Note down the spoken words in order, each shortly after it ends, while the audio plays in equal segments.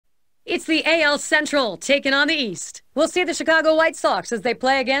It's the AL Central taking on the East. We'll see the Chicago White Sox as they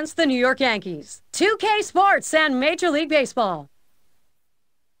play against the New York Yankees. 2K Sports and Major League Baseball.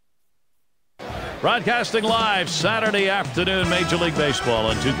 Broadcasting live Saturday afternoon, Major League Baseball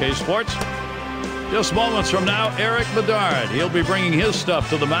on 2K Sports. Just moments from now, Eric Bedard. He'll be bringing his stuff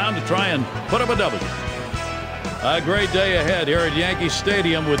to the mound to try and put up a W. A great day ahead here at Yankee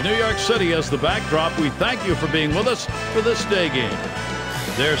Stadium with New York City as the backdrop. We thank you for being with us for this day game.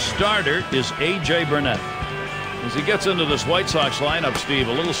 Their starter is A.J. Burnett. As he gets into this White Sox lineup, Steve,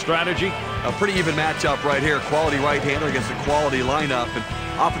 a little strategy. A pretty even matchup right here. Quality right-hander against a quality lineup.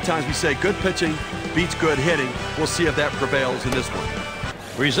 And oftentimes we say good pitching beats good hitting. We'll see if that prevails in this one.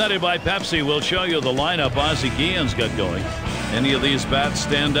 Presented by Pepsi, we'll show you the lineup Ozzie Guillen's got going. Any of these bats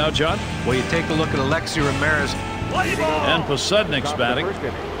stand out, John? Well, you take a look at Alexi Ramirez. And Posednik's batting.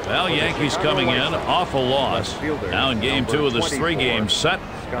 Well, Yankees coming in off a loss. Now in game 2 of this 3-game set,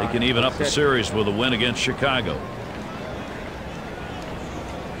 they can even up the series with a win against Chicago.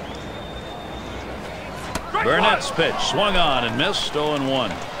 Burnett's pitch swung on and missed.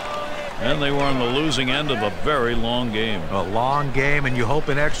 0-1. And they were on the losing end of a very long game. A long game, and you hope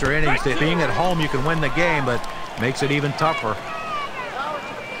in extra innings that being at home you can win the game, but makes it even tougher.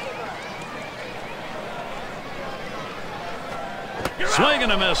 Swing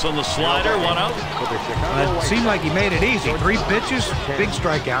and a miss on the slider. 1 out. It seemed like he made it easy. 3 pitches, big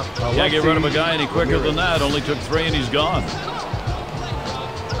strikeout. Can't get rid of a guy any quicker than that. Only took 3 and he's gone.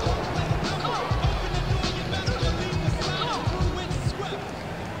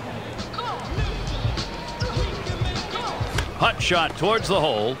 Hot shot towards the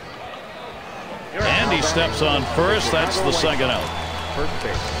hole. And he steps on first. That's the second out. First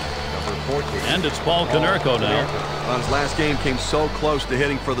base. And it's Paul Konerko now. Well, his last game came so close to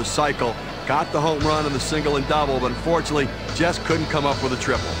hitting for the cycle. Got the home run and the single and double, but unfortunately just couldn't come up with a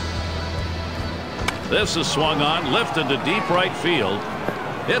triple. This is swung on, lifted to deep right field.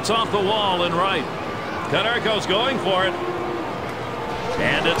 It's off the wall and right. Konerko's going for it.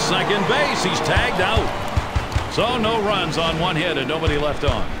 And at second base, he's tagged out. So no runs on 1 hit and nobody left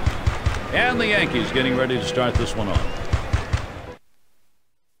on. And the Yankees getting ready to start this one off.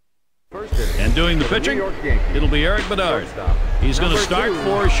 And doing the pitching, it'll be Eric Bedard. He's going to start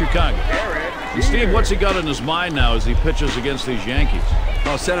for Chicago. And Steve, what's he got in his mind now as he pitches against these Yankees?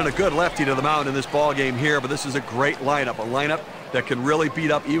 Well, sending a good lefty to the mound in this ball game here, but this is a great lineup, a lineup that can really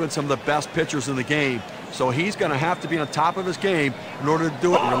beat up even some of the best pitchers in the game. So he's going to have to be on top of his game in order to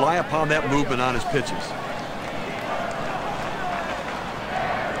do it and rely upon that movement on his pitches.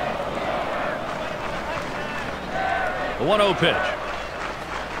 The 1-0 pitch.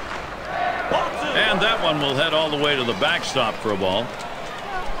 And that one will head all the way to the backstop for a ball.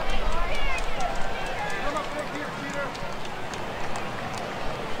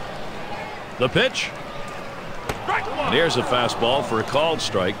 The pitch. And here's a fastball for a called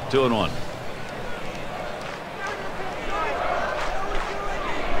strike. 2-1.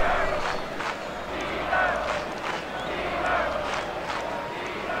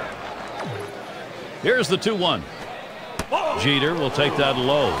 Here's the 2-1. Jeter will take that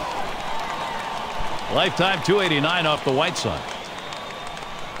low. Lifetime 289 off the White Sox.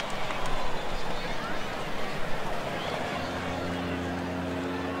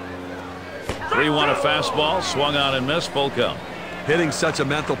 A fastball, swung on and missed, full count. Hitting such a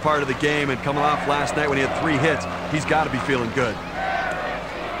mental part of the game, and coming off last night when he had 3 hits, he's got to be feeling good.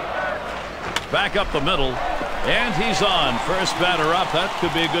 Back up the middle, and he's on. First batter up. That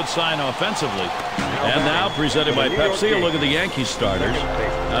could be a good sign offensively. And now, presented by Pepsi, a look at the Yankees starters.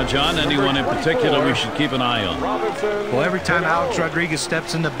 Now, John, anyone in particular we should keep an eye on? Well, every time Alex Rodriguez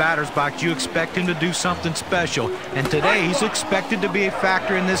steps in the batter's box, you expect him to do something special. And today, he's expected to be a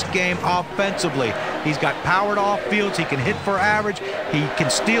factor in this game offensively. He's got power to off fields. He can hit for average. He can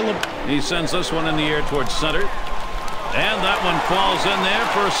steal them. He sends this one in the air towards center. And that one falls in there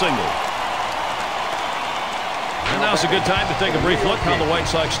for a single. And now's a good time to take a brief look how the White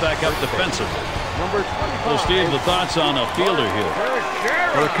Sox stack up defensively. So, Steve, the thoughts on a fielder here?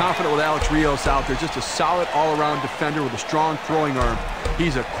 Well, they're confident with Alex Rios out there. Just a solid all-around defender with a strong throwing arm.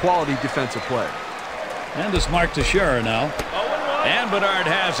 He's a quality defensive player. And it's Mark Teixeira now. And Bedard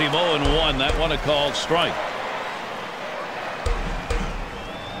has him 0-1. That one a called strike.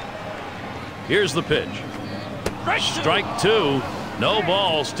 Here's the pitch. Strike 2. No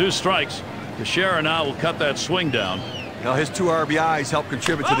balls, 2 strikes. Teixeira now will cut that swing down. Now his 2 RBIs helped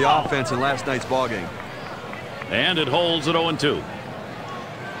contribute to the offense in last night's ballgame. And it holds at 0-2.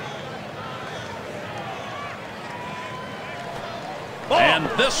 And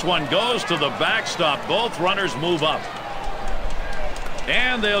this one goes to the backstop. Both runners move up.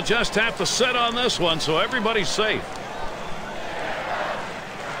 And they'll just have to sit on this one, so everybody's safe.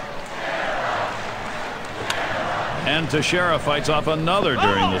 And Teixeira fights off another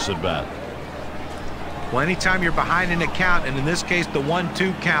during this at bat. Well, anytime you're behind in a count, and in this case the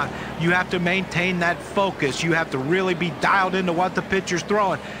 1-2 count, you have to maintain that focus. You have to really be dialed into what the pitcher's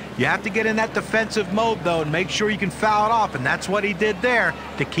throwing. You have to get in that defensive mode, though, and make sure you can foul it off, and that's what he did there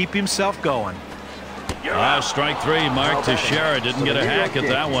to keep himself going. Strike three. Mark Teixeira didn't get a hack at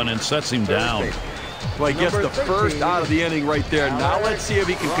that one and sets him down. Well, he gets the first out of the inning right there. Now let's see if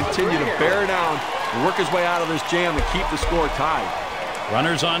he can continue to bear down and work his way out of this jam and keep the score tied.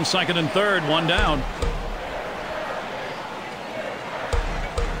 Runners on second and third, one down.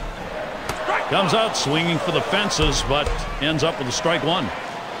 Comes out swinging for the fences, but ends up with a strike one.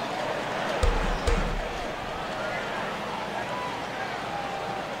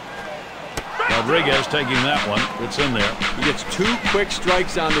 Rodriguez taking that one. It's in there. He gets 2 quick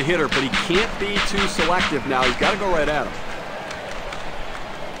strikes on the hitter, but he can't be too selective now. He's got to go right at him.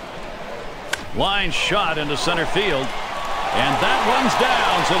 Line shot into center field. And that one's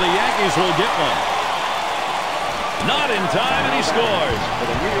down, so the Yankees will get one. Not in time, and he scores.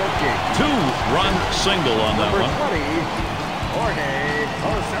 2-run single on that one.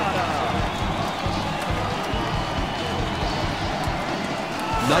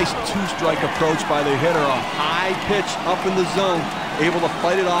 Nice 2-strike approach by the hitter. A high pitch up in the zone, able to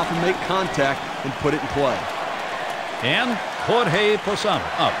fight it off and make contact and put it in play. And Jorge Posada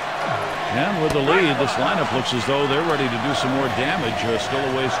up. And with the lead, this lineup looks as though they're ready to do some more damage. Still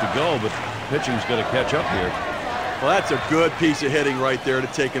a ways to go, but pitching's going to catch up here. Well, that's a good piece of hitting right there to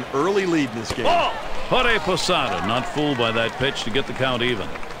take an early lead in this game. Jorge Posada not fooled by that pitch to get the count even.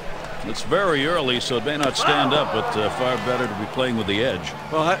 It's very early, so it may not stand up, but far better to be playing with the edge.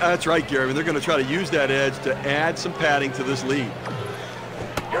 Well, that's right, Gary. I mean, they're going to try to use that edge to add some padding to this lead.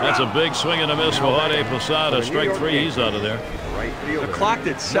 That's a big swing and a miss for Jorge Posada. Strike three, he's out of there. They're clocked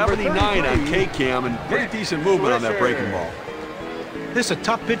at 79 on K-Cam, and pretty decent movement on that breaking ball. This is a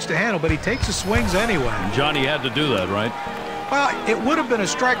tough pitch to handle, but he takes the swings anyway. And Johnny had to do that, right? Well, it would have been a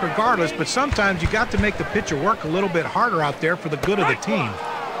strike regardless, but sometimes you got to make the pitcher work a little bit harder out there for the good of the team.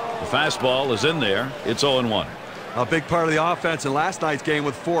 The fastball is in there. It's 0-1. A big part of the offense in last night's game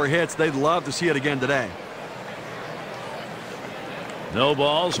with 4 hits. They'd love to see it again today. No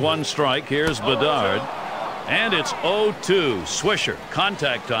balls, 1 strike. Here's Bedard. And it's 0-2. Swisher.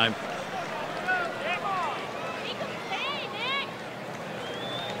 Contact time.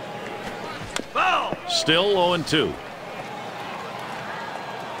 Still 0-2.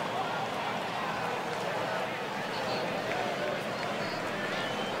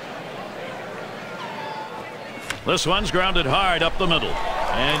 This one's grounded hard up the middle.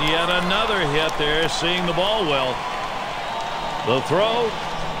 And yet another hit there, seeing the ball well. The throw,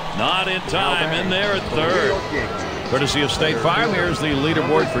 not in time, in there at third. Courtesy of State Farm, here's the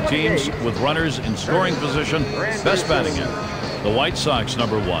leaderboard for teams with runners in scoring position. Best batting in. The White Sox,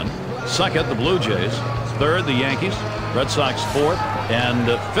 number 1. Second, the Blue Jays. Third, the Yankees. Red Sox, 4th. And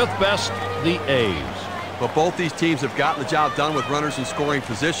 5th best, the A's. But both these teams have gotten the job done with runners in scoring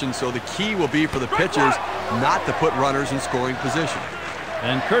position, so the key will be for the pitchers not to put runners in scoring position.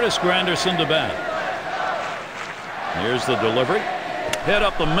 And Curtis Granderson to bat. Here's the delivery. Hit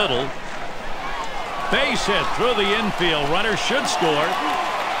up the middle. Base hit through the infield. Runner should score.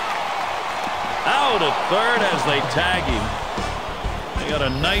 Out at third as they tag him. They got a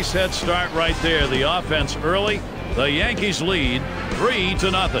nice head start right there. The offense early. The Yankees lead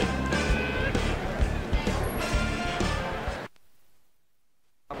 3-0.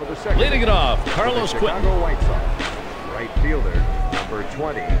 Leading it off, Carlos Quinton. Chicago White Sox, right fielder, number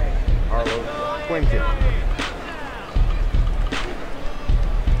 20, Carlos Quinton.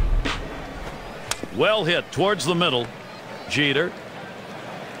 Well hit towards the middle. Jeter.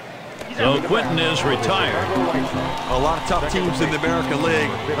 So Quinton is retired. A lot of tough teams in the American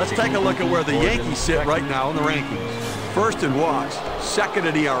League. Let's take a look at where the Yankees sit right now in the rankings. First in walks, second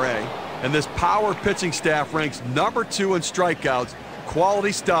in ERA, and this power pitching staff ranks number 2 in strikeouts.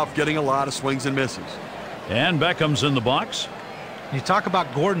 Quality stuff, getting a lot of swings and misses. And Beckham's in the box. You talk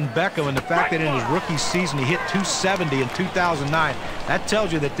about Gordon Beckham and the fact that in his rookie season he hit .270 in 2009. That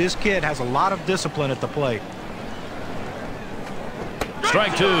tells you that this kid has a lot of discipline at the plate.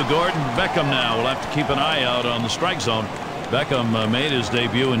 Strike 2, Gordon Beckham now will have to keep an eye out on the strike zone. Beckham made his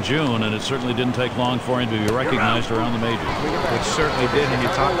debut in June, and it certainly didn't take long for him to be recognized around the majors. It certainly did, and you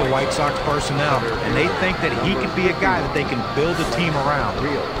talk to White Sox personnel, and they think that he could be a guy that they can build a team around.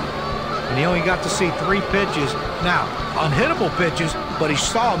 and he only got to see 3 pitches. Now, unhittable pitches, but he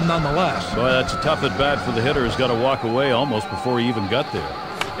saw them nonetheless. Boy, that's a tough at-bat for the hitter. He's got to walk away almost before he even got there.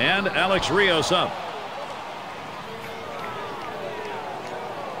 And Alex Rios up.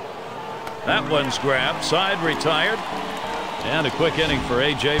 That one's grabbed, side retired, and a quick inning for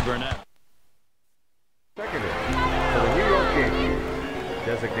A.J. Burnett. Second inning for the New York Yankees.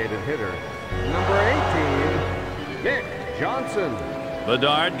 Designated hitter, number 18, Nick Johnson.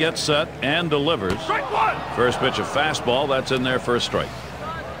 Bedard gets set and delivers. First pitch a fastball. That's in there for a strike.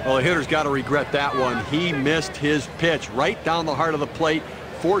 Well, the hitter's got to regret that one. He missed his pitch right down the heart of the plate.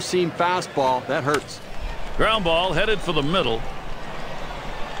 Four-seam fastball. That hurts. Ground ball headed for the middle.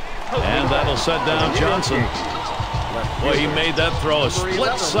 And that'll set down Johnson. Boy, he made that throw a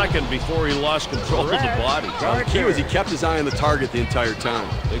split second before he lost control of the body. Well, the key was he kept his eye on the target the entire time.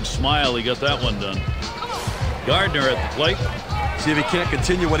 Big smile. He got that one done. Gardner at the plate. See if he can't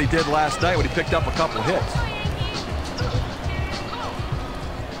continue what he did last night when he picked up a couple hits.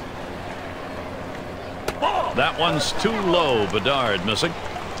 That one's too low. Bedard missing.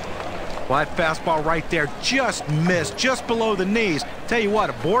 Well, that fastball right there just missed, just below the knees. Tell you what,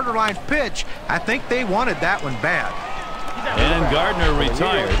 a borderline pitch. I think they wanted that one bad. And Gardner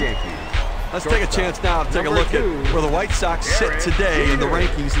retired. Let's take a chance now to take a look at where the White Sox sit today in the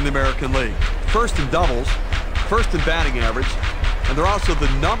rankings in the American League. First in doubles, first in batting average, and they're also the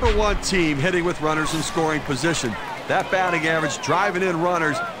 #1 team hitting with runners in scoring position. That batting average, driving in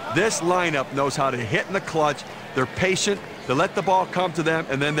runners, this lineup knows how to hit in the clutch. They're patient. They let the ball come to them,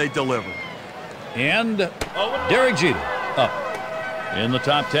 and then they deliver. And Derek Jeter up in the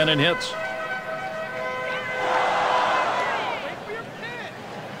top 10 in hits.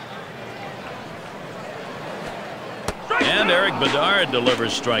 And Eric Bedard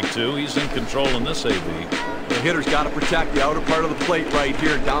delivers strike 2. He's in control in this AB. The hitter's got to protect the outer part of the plate right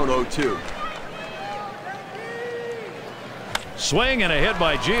here, down 0-2. Swing and a hit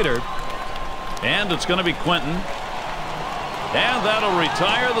by Jeter. And it's going to be Quentin. And that'll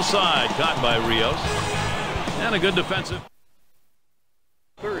retire the side. Caught by Rios. And a good defensive.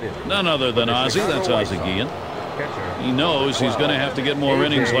 None other than Ozzie. That's Ozzie Guillen. He knows he's going to have to get more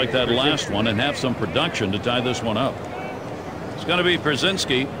innings like that last one and have some production to tie this one up. It's going to be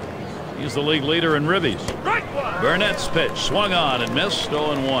Przinsky. He's the league leader in ribbies. Burnett's pitch swung on and missed.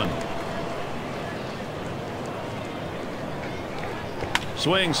 0-1.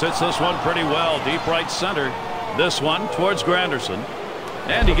 Swing hits this one pretty well. Deep right center. This one towards Granderson.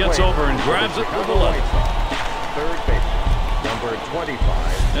 And he gets over and grabs it with the left. Third baseman, number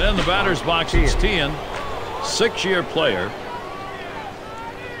 25. And in the batter's box, it's Tien, 6-year player.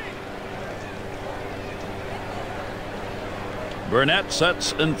 Burnett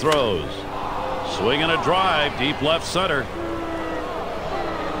sets and throws. Swing and a drive, deep left center.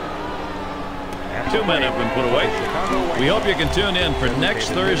 2 men have been put away. We hope you can tune in for next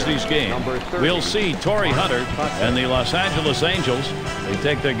Thursday's game. We'll see Torrey Hunter and the Los Angeles Angels. They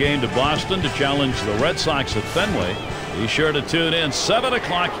take their game to Boston to challenge the Red Sox at Fenway. Be sure to tune in 7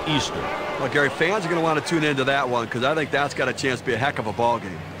 o'clock Eastern. Well, Gary, fans are going to want to tune into that one because I think that's got a chance to be a heck of a ball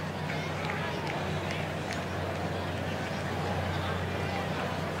game.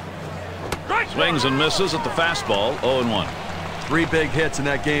 Swings and misses at the fastball. 0-1. 3 big hits in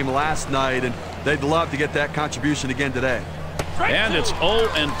that game last night, and they'd love to get that contribution again today. And it's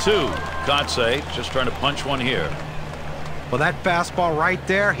 0-2. Kotze just trying to punch one here. Well, that fastball right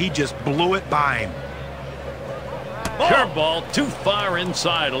there, he just blew it by him. Curveball too far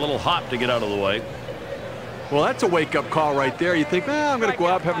inside. A little hop to get out of the way. Well, that's a wake-up call right there. You think, I'm going to go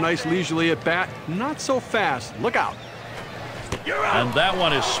up, have a nice leisurely at bat. Not so fast. Look out. And that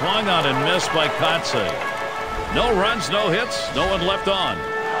one is swung on and missed by Kotze. No runs, no hits, no one left on.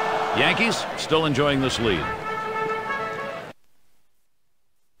 Yankees still enjoying this lead.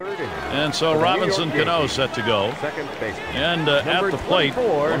 And so Robinson Cano set to go. And at the plate,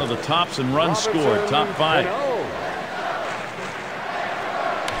 one of the tops in runs scored, top 5.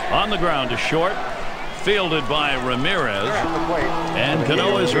 On the ground to short, fielded by Ramirez. And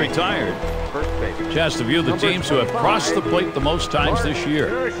Cano is retired. Chance to view the teams who have crossed the plate the most times this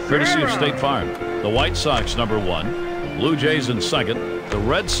year, courtesy of State Farm. The White Sox #1, Blue Jays in 2nd, the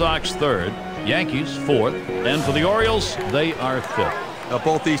Red Sox 3rd, Yankees 4th, and for the Orioles, they are 5th. Now,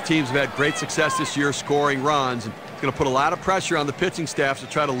 both these teams have had great success this year scoring runs, and it's going to put a lot of pressure on the pitching staffs to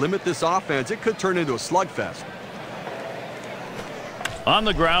try to limit this offense. It could turn into a slugfest. On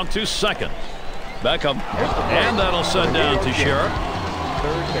the ground to second. Beckham, and that'll set down to Sheriff.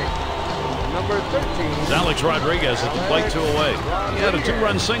 Third base. Number 13. Alex Rodriguez at the plate, 2 away. He had a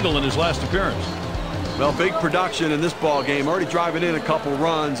 2-run single in his last appearance. Well, big production in this ball game, already driving in a couple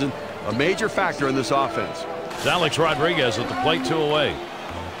runs, and A major factor in this offense. It's Alex Rodriguez at the plate, 2 away.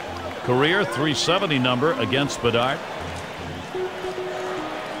 Career .370 number against Bedard.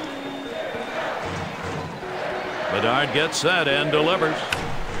 Bedard gets set and delivers.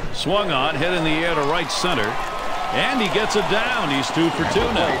 Swung on, hit in the air to right center. And he gets it down. He's 2 for 2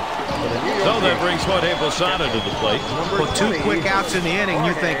 now. So that brings Jorge Posada to the plate. Well, 2 quick outs in the inning.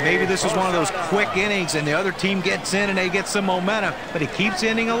 You think maybe this is one of those quick innings and the other team gets in and they get some momentum, but he keeps the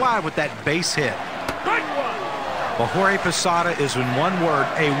inning alive with that base hit. Well, Jorge Posada is, in one word,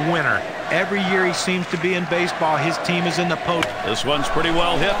 a winner. Every year he seems to be in baseball, his team is in the post. This one's pretty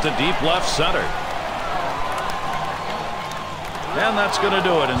well hit to deep left center. And that's going to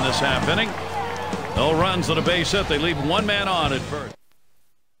do it in this half inning. No runs and a base hit. They leave 1 man on at first.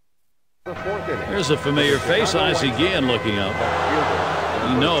 Here's a familiar face, Ozzie Guillen, looking up.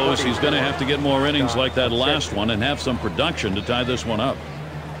 He knows he's going to have to get more innings like that last one and have some production to tie this one up.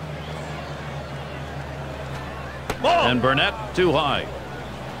 And Burnett too high.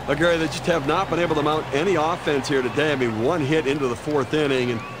 Well, Gary, they just have not been able to mount any offense here today. I mean, 1 hit into the 4th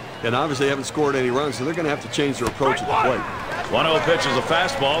inning, and obviously haven't scored any runs, so they're going to have to change their approach at the plate. 1-0 pitch is a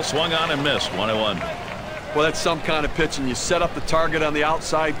fastball, swung on and missed. 1-1. Well, that's some kind of pitch, and you set up the target on the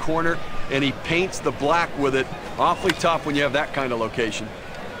outside corner, and he paints the black with it. Awfully tough when you have that kind of location.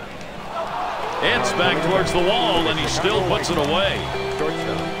 It's back towards the wall, and he still puts it away.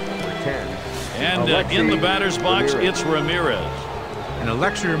 And in the batter's box, it's Ramirez. And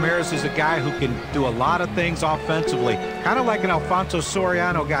Alexi Ramirez is a guy who can do a lot of things offensively. Kind of like an Alfonso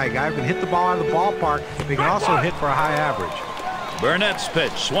Soriano guy. A guy who can hit the ball out of the ballpark, but he can also hit for a high average. Burnett's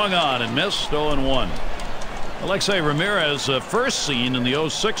pitch swung on and missed. 0-1. Alexi Ramirez, first seen in the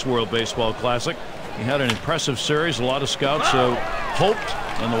 '06 World Baseball Classic. He had an impressive series. A lot of scouts hoped,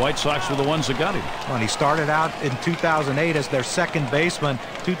 and the White Sox were the ones that got him. Well, he started out in 2008 as their second baseman.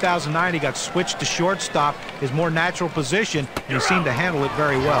 2009, he got switched to shortstop, his more natural position, and he seemed to handle it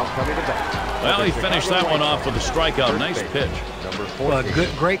very well. Well, he finished that one off with a strikeout. Nice pitch. Well,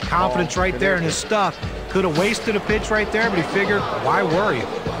 great confidence right there in his stuff. Could have wasted a pitch right there, but he figured, why worry?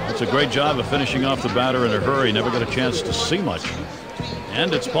 It's a great job of finishing off the batter in a hurry. Never got a chance to see much.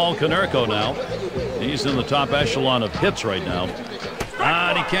 And it's Paul Konerko now. He's in the top echelon of hits right now.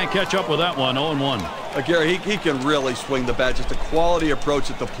 And he can't catch up with that one. 0-1. Gary, he can really swing the bat. Just a quality approach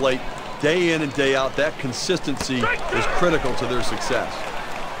at the plate, day in and day out. That consistency is critical to their success.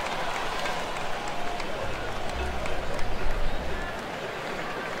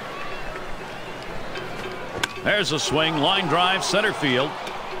 There's a swing, line drive, center field.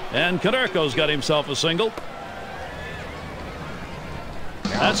 And Konerko's got himself a single.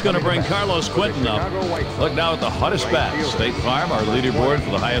 That's going to bring Carlos Quentin up. Look now at the hottest bat. State Farm, our leaderboard for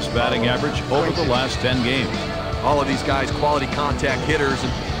the highest batting average over the last 10 games. All of these guys, quality contact hitters.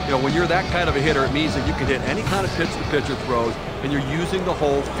 And, you know, when you're that kind of a hitter, it means that you can hit any kind of pitch the pitcher throws, and you're using the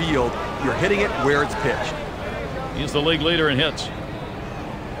whole field. You're hitting it where it's pitched. He's the league leader in hits.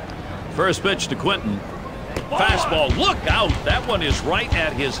 First pitch to Quentin. Fastball. Look out. That one is right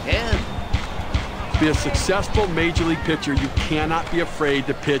at his head. To be a successful major league pitcher, you cannot be afraid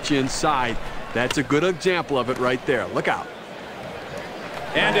to pitch inside. That's a good example of it right there. Look out.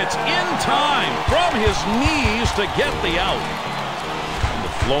 And it's in time from his knees to get the out. And the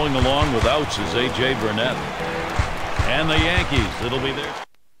flowing along with outs is A.J. Burnett. And the Yankees, it'll be there.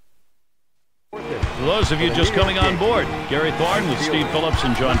 For those of you just coming on board, Gary Thorne with Steve Phillips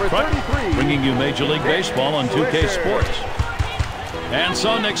and John Kruk bringing you Major League Baseball on 2K Sports. And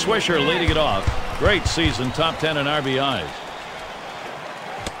so Nick Swisher leading it off. Great season, top 10 in RBIs.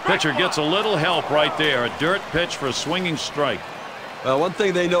 Pitcher gets a little help right there. A dirt pitch for a swinging strike. Well, one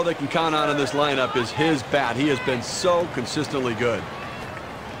thing they know they can count on in this lineup is his bat. He has been so consistently good.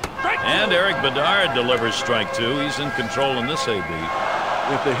 And Eric Bedard delivers strike 2. He's in control in this AB.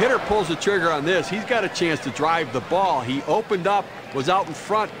 If the hitter pulls the trigger on this, he's got a chance to drive the ball. He opened up, was out in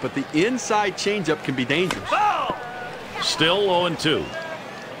front, but the inside changeup can be dangerous. Still 0-2.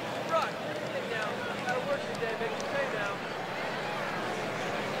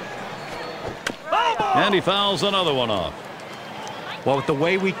 And he fouls another one off. Well, with the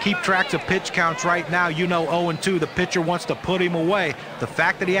way we keep tracks of pitch counts right now, you know 0-2, the pitcher wants to put him away. The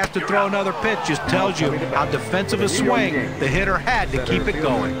fact that he has to throw another pitch just tells you how defensive a swing the hitter had to keep it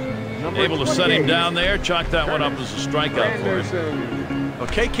going. Able to set him down there, chalk that one up as a strikeout for him.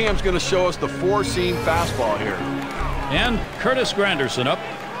 Okay, Cam's going to show us the four-seam fastball here. And Curtis Granderson up.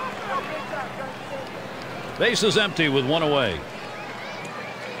 Base is empty with one away.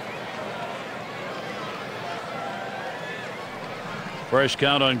 Fresh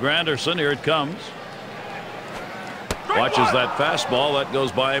count on Granderson. Here it comes. Watches that fastball. That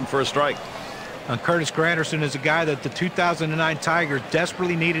goes by him for a strike. And Curtis Granderson is a guy that the 2009 Tigers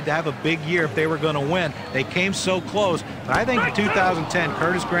desperately needed to have a big year if they were going to win. They came so close. But I think in 2010,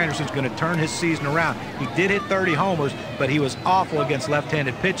 Curtis Granderson is going to turn his season around. He did hit 30 homers, but he was awful against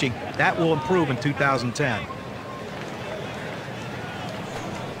left-handed pitching. That will improve in 2010.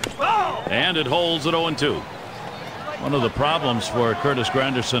 And it holds at 0-2. One of the problems for Curtis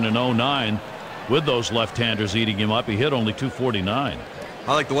Granderson in 09 with those left-handers eating him up, he hit only .249.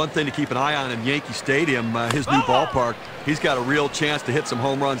 I like the one thing to keep an eye on in Yankee Stadium, his new ballpark. He's got a real chance to hit some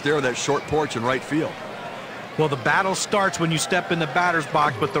home runs there with that short porch in right field. Well, the battle starts when you step in the batter's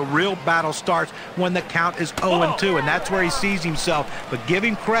box, but the real battle starts when the count is 0-2, and that's where he sees himself. But give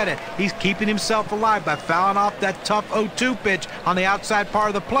him credit. He's keeping himself alive by fouling off that tough 0-2 pitch on the outside part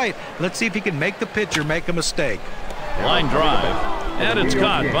of the plate. Let's see if he can make the pitcher make a mistake. Line drive, and it's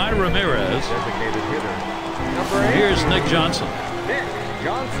caught by Ramirez. Here's Nick Johnson.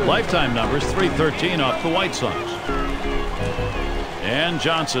 Lifetime numbers 313 off the White Sox. And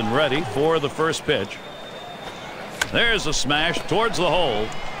Johnson ready for the first pitch. There's a smash towards the hole.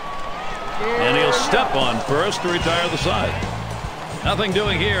 And he'll step on first to retire the side. Nothing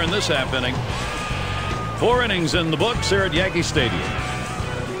doing here in this half inning. 4 innings in the books here at Yankee Stadium.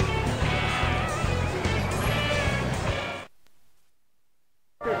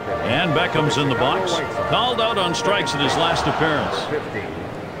 And Beckham's in the box. Called out on strikes in his last appearance. 15,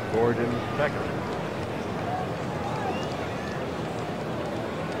 Gordon Beckham.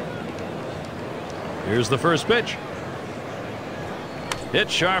 Here's the first pitch. Hit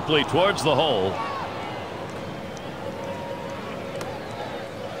sharply towards the hole.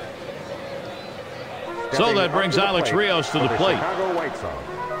 So that brings Alex Rios to the plate.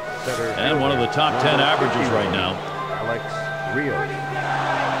 And one of the top 10 averages right now. Alex Rios.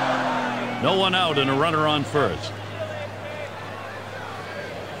 No one out and a runner on first.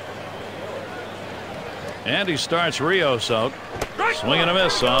 And he starts Rios out. Swing and a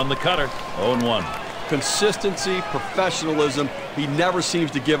miss on the cutter. 0-1. Consistency, professionalism. He never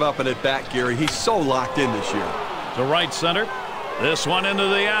seems to give up an at-bat, Gary. He's so locked in this year. To right center. This one into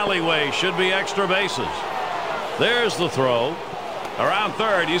the alleyway. Should be extra bases. There's the throw. Around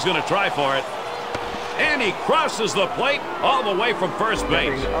third. He's going to try for it. And he crosses the plate all the way from first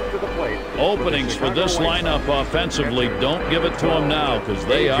base. Openings for this lineup offensively. Don't give it to them now because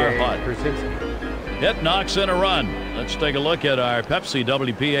they are hot. Hit knocks in a run. Let's take a look at our Pepsi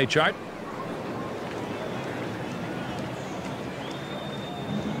WPA chart.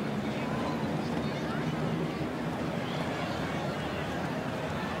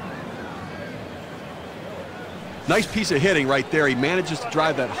 Nice piece of hitting right there. He manages to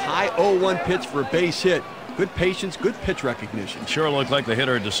drive that high 0-1 pitch for a base hit. Good patience, good pitch recognition. Sure looked like the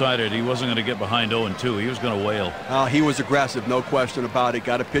hitter decided he wasn't going to get behind 0-2. He was going to wail. He was aggressive, no question about it.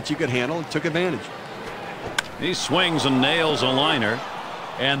 Got a pitch he could handle and took advantage. He swings and nails a liner.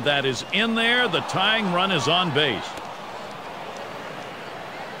 And that is in there. The tying run is on base.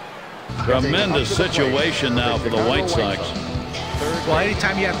 Tremendous situation now for the White Sox. Well,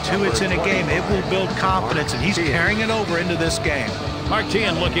 anytime you have 2 hits in a game, it will build confidence, and he's carrying it over into this game.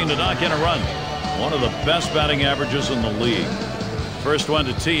 Martin looking to knock in a run. One of the best batting averages in the league. First one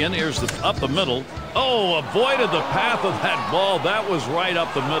to tee in. Here's the up the middle. Oh, avoided the path of that ball. That was right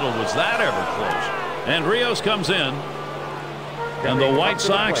up the middle. Was that ever close? And Rios comes in. And the White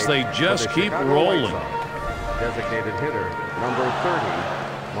Sox, they just keep rolling. Designated hitter, number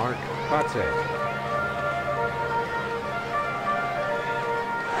 30, Mark Kotsay.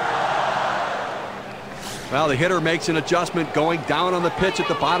 Well, the hitter makes an adjustment going down on the pitch at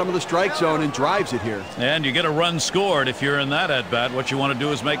the bottom of the strike zone and drives it here. And you get a run scored if you're in that at-bat. What you want to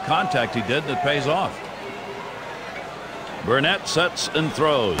do is make contact. He did, and it pays off. Burnett sets and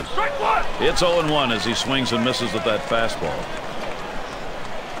throws. It's 0-1 as he swings and misses at that fastball.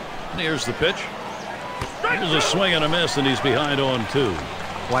 And here's the pitch. There's a swing and a miss, and he's behind 0-2.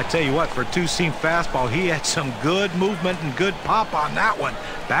 Well, I tell you what, for a two-seam fastball, he had some good movement and good pop on that one.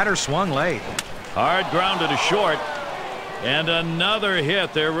 Batter swung late. Hard grounded to short. And another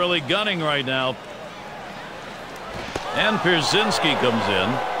hit. They're really gunning right now. And Pierzynski comes in.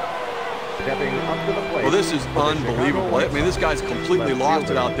 Stepping up to the plate. Well, this is unbelievable. I mean, this guy's completely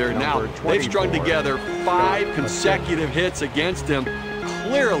lost it out there now. They've strung together 5 consecutive hits against him.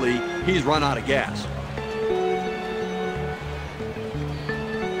 Clearly, he's run out of gas.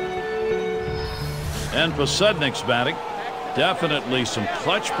 And Posednik's batting. Definitely some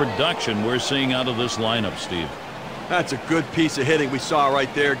clutch production we're seeing out of this lineup, Steve. That's a good piece of hitting we saw right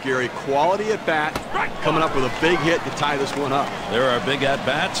there, Gary. Quality at bat, coming up with a big hit to tie this one up. There are big at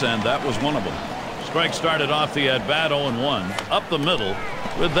bats, and that was one of them. Strike started off the at-bat 0-1. Up the middle.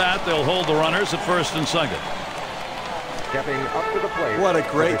 With that, they'll hold the runners at first and second. Stepping up to the plate. What a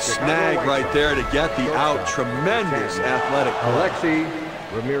great snag right there to get the out. Tremendous athletic play. Alexei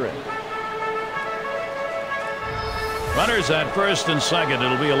Ramirez. Runners at first and second.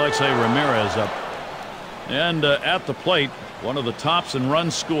 It'll be Alexei Ramirez up. And at the plate, one of the tops in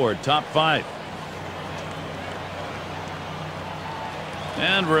runs scored, top 5.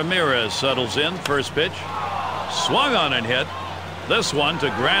 And Ramirez settles in. First pitch. Swung on and hit. This one to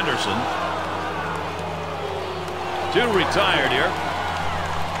Granderson. 2 retired here.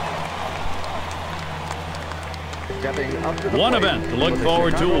 One event to look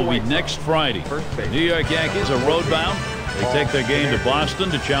forward to will be next Friday. New York Yankees are road bound. They take their game to Boston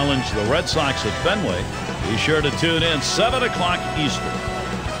to challenge the Red Sox at Fenway. Be sure to tune in 7 o'clock Eastern.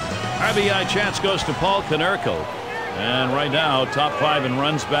 RBI chance goes to Paul Konerko. And right now, top 5 in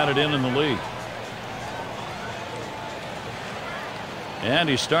runs batted in the league. And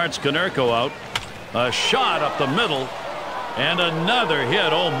he starts Konerko out. A shot up the middle. And another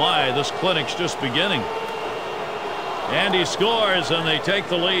hit. Oh my, this clinic's just beginning. And he scores, and they take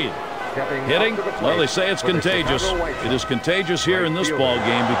the lead. Hitting? Well, they say it's contagious. It is contagious here in this ball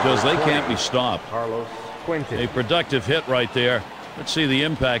game because they can't be stopped. A productive hit right there. Let's see the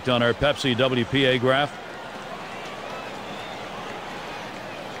impact on our Pepsi WPA graph.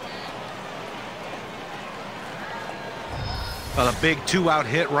 Well, a big 2-out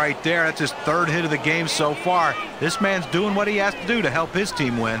hit right there. That's his 3rd hit of the game so far. This man's doing what he has to do to help his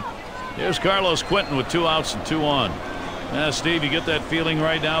team win. Here's Carlos Quentin with 2 outs and 2 on. Steve, you get that feeling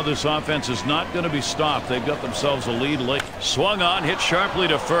right now this offense is not going to be stopped. They've got themselves a lead late. Swung on, hit sharply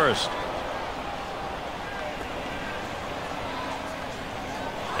to first.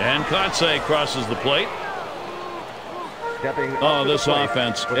 And Kotsay crosses the plate. Oh, this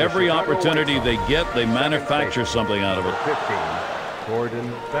offense, every opportunity they get, they manufacture something out of it. 15,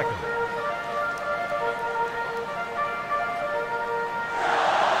 Gordon Beckham.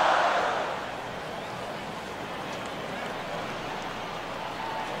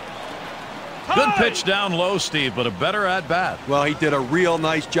 Good pitch down low, Steve, but a better at bat. Well, he did a real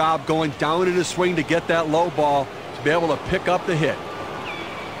nice job going down in his swing to get that low ball to be able to pick up the hit.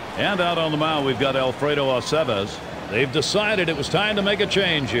 And out on the mound, we've got Alfredo Aceves. They've decided it was time to make a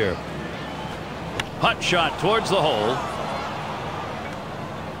change here. Hot shot towards the hole.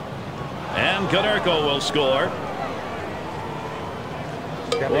 And Konerko will score.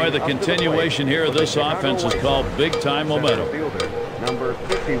 Boy, the continuation here of this offense is called big-time momentum. Number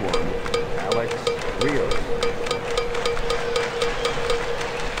 51, Alex Rios.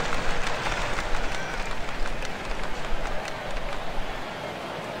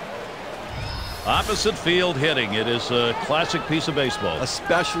 Opposite field hitting. It is a classic piece of baseball.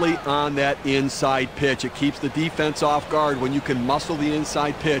 Especially on that inside pitch. It keeps the defense off guard when you can muscle the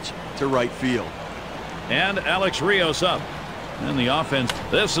inside pitch to right field. And Alex Rios up. And the offense.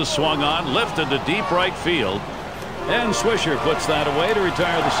 This is swung on, lifted to deep right field. And Swisher puts that away to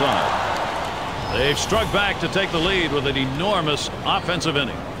retire the side. They've struck back to take the lead with an enormous offensive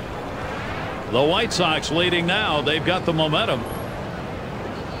inning. The White Sox leading now. They've got the momentum.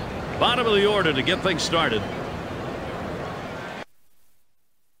 Bottom of the order to get things started.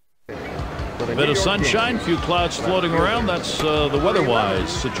 A bit of sunshine, few clouds floating around. That's the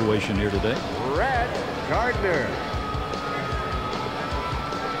weather-wise situation here today. Brett Gardner.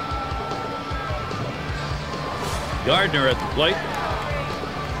 Gardner at the plate.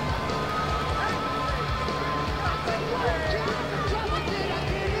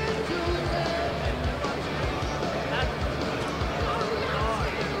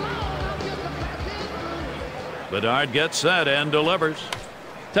 Bedard gets set and delivers.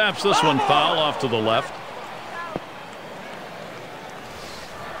 Taps this one foul off to the left.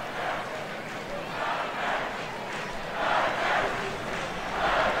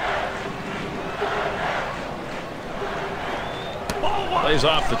 Plays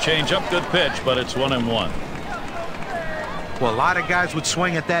off the changeup. Good pitch, but it's 1-1. Well, a lot of guys would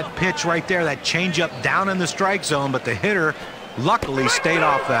swing at that pitch right there, that changeup down in the strike zone, but the hitter luckily stayed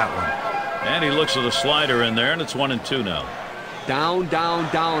off that one. And he looks at a slider in there, and it's 1-2 now. Down, down,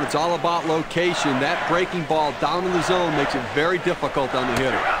 down. It's all about location. That breaking ball down in the zone makes it very difficult on the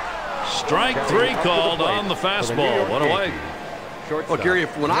hitter. Strike 3 called on the fastball. What a way. Well, Gary,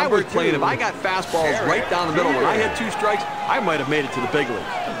 when I was playing, if I got fastballs right down the middle, when I had 2 strikes, I might have made it to the big league.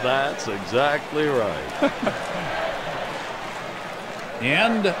 That's exactly right.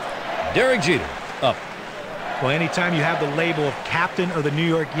 And Derek Jeter up. Well, anytime you have the label of captain of the New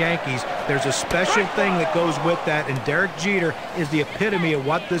York Yankees, there's a special thing that goes with that, and Derek Jeter is the epitome of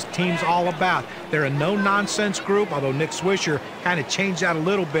what this team's all about. They're a no-nonsense group, although Nick Swisher kind of changed that a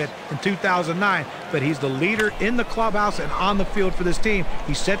little bit in 2009, but he's the leader in the clubhouse and on the field for this team.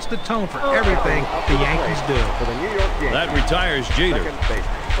 He sets the tone for everything the Yankees do. That retires Jeter.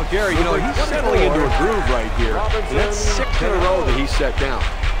 Well, Gary, you know, he's settling into a groove right here. And that's 6 in a row that he's set down.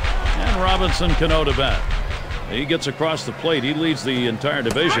 And Robinson can to bat. He gets across the plate. He leads the entire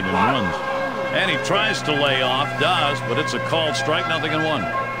division in runs. And he tries to lay off, does, but it's a called strike, 0-1.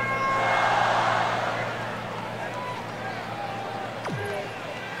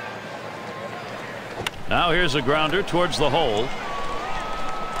 Now here's a grounder towards the hole.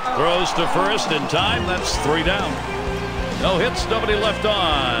 Throws to first in time. That's 3 down. No hits, nobody left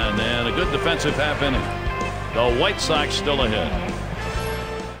on, and a good defensive half inning. The White Sox still ahead.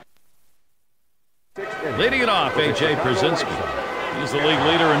 Leading it off, A.J. Przinsky. He's the league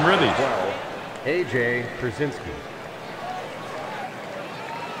leader in ribbies. A.J. Przinsky.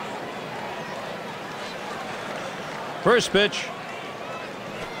 First pitch.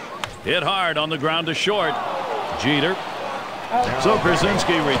 Hit hard on the ground to short. Jeter. So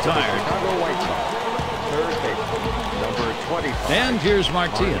Przinsky retired. Chicago White Sox. Third baseman, number 25. And here's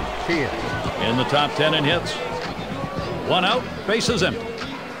Martin. In the top 10 in hits. 1 out, bases empty.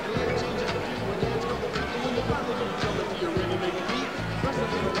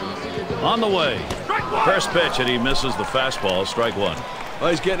 On the way. First pitch, and he misses the fastball. Strike 1. Well,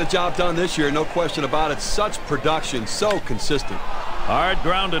 he's getting the job done this year, no question about it. Such production, so consistent. Hard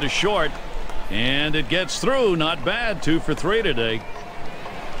grounded to short, and it gets through. Not bad. 2 for 3 today.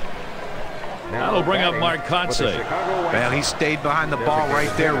 That'll bring up Mark Kotsay. Well, he stayed behind the ball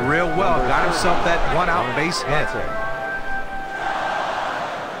right there real well. Got himself that 1-out base hit.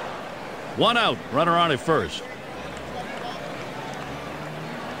 1 out. Runner on at first.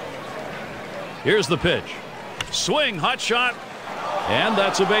 Here's the pitch. Swing, hot shot, and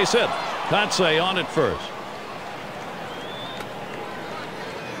that's a base hit. Kotsay on at first.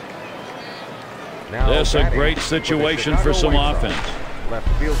 This a great situation for some offense. Left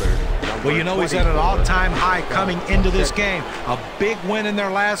fielder. Well, you know, he's at an all-time high coming into this game. A big win in their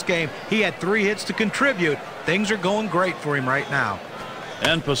last game. He had 3 hits to contribute. Things are going great for him right now.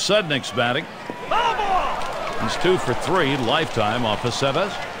 And Posednik's batting. He's 2 for 3 lifetime off of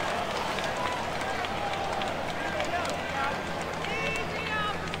Aceves.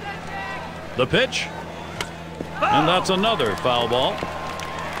 The pitch, and that's another foul ball.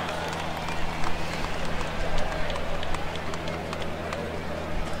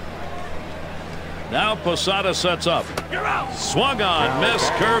 Now Posada sets up. Swung on,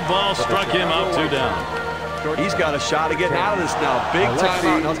 missed, curveball, struck him out, 2 down. He's got a shot of getting out of this now. Big time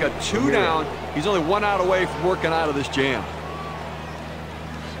out. Now he's got 2 down. He's only 1 out away from working out of this jam.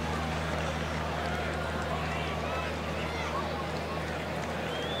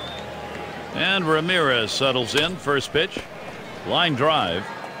 And Ramirez settles in. First pitch. Line drive.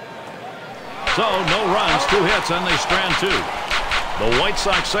 So no runs, 2 hits, and they strand 2. The White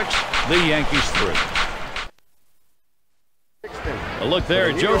Sox 6, the Yankees 3. A look there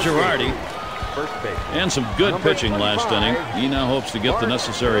at Joe Girardi. And some good pitching last inning. He now hopes to get the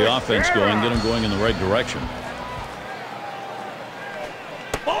necessary offense going, get them going in the right direction.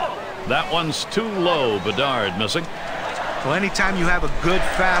 That one's too low. Bedard missing. Well, anytime you have a good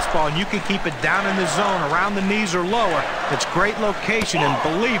fastball and you can keep it down in the zone around the knees or lower, it's great location and,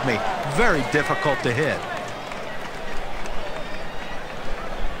 believe me, very difficult to hit.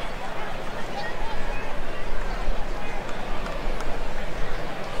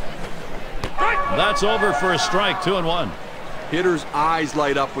 That's over for a strike. 2-1. Hitter's eyes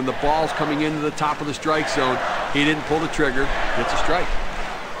light up when the ball's coming into the top of the strike zone. He didn't pull the trigger. Gets a strike.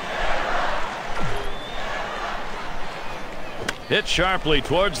 Hit sharply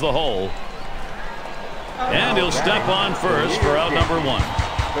towards the hole. And he'll step on first for out number 1. You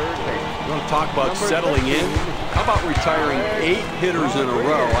want to talk about settling in? How about retiring 8 hitters in a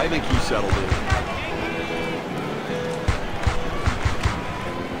row? I think he settled in.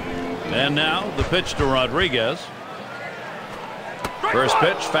 And now the pitch to Rodriguez. First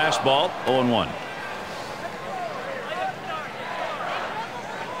pitch, fastball, 0-1.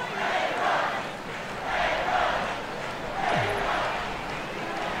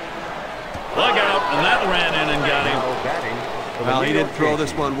 Look out, and that ran in and got him. Well, he didn't throw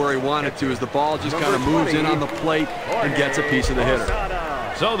this one where he wanted to, as the ball just kind of moves in on the plate and gets a piece of the hitter.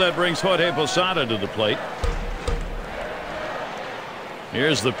 So that brings Jorge Posada to the plate.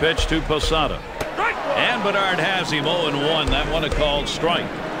 Here's the pitch to Posada. And Bedard has him 0-1. That one a called strike.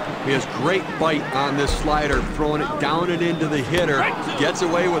 He has great bite on this slider, throwing it down and into the hitter. Gets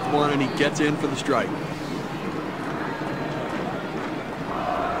away with one, and he gets in for the strike.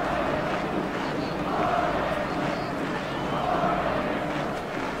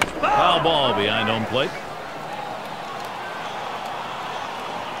 Foul ball behind home plate.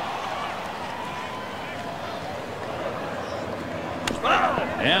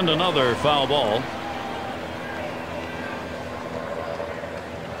 And another foul ball.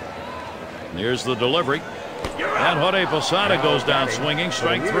 Here's the delivery. And Jorge Posada goes down swinging,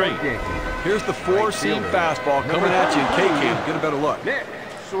 strike three. Here's the four-seam fastball coming at you in K-Can. Get a better look.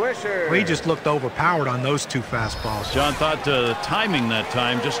 Well, he just looked overpowered on those two fastballs. John thought the timing that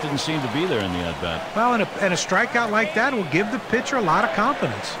time just didn't seem to be there in the at-bat. Well, and a strikeout like that will give the pitcher a lot of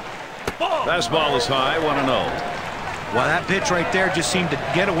confidence. Fastball is high, 1-0. Well, that pitch right there just seemed to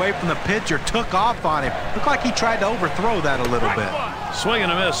get away from the pitcher, took off on him. Looked like he tried to overthrow that a little bit. Swing and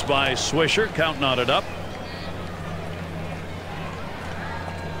a miss by Swisher. Count knotted up.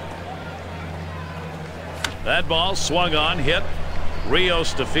 That ball swung on, hit.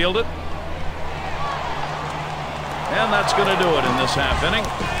 Rios to field it. And that's going to do it in this half inning.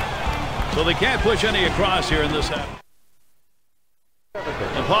 So they can't push any across here in this half.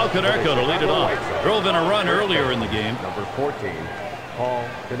 And Paul Konerko to lead it off. Drove in a run earlier in the game. Number 14, Paul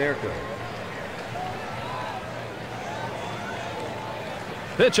Konerko.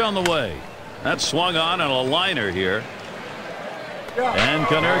 Pitch on the way. That's swung on a liner here. And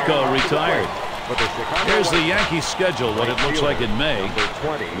Konerko retired. Here's the Yankees schedule, what it looks like in May.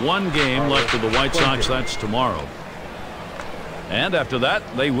 One game left for the White Sox. That's tomorrow. And after that,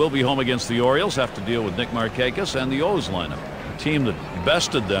 they will be home against the Orioles, have to deal with Nick Markakis and the O's lineup. A team that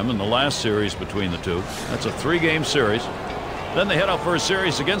bested them in the last series between the two. That's a three-game series. Then they head out for a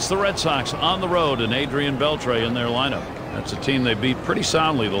series against the Red Sox on the road, and Adrian Beltre in their lineup. That's a team they beat pretty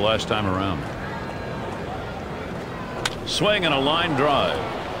soundly the last time around. Swing and a line drive.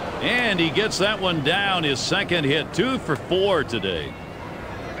 And he gets that one down, his second hit. 2 for 4 today.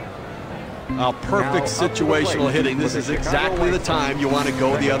 Perfect situational hitting. This is exactly the time you want to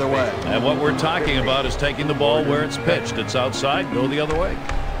go the other way. And what we're talking about is taking the ball where it's pitched. It's outside, go the other way.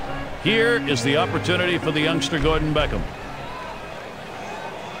 Here is the opportunity for the youngster Gordon Beckham.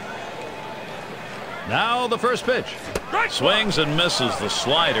 Now the first pitch. Swings and misses the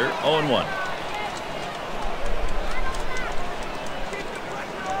slider. 0-1.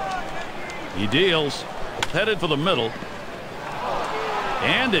 He deals, headed for the middle,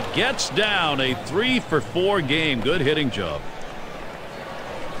 and it gets down. A 3 for 4 game. Good hitting job.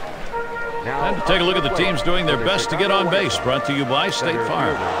 Time to take a look at the teams doing their best to get on base. Brought to you by State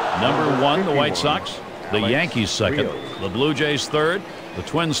Farm. Number 1, the White Sox. The Yankees second. The Blue Jays third. The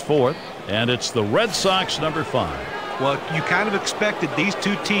Twins fourth. And it's the Red Sox number 5. Well, you kind of expected these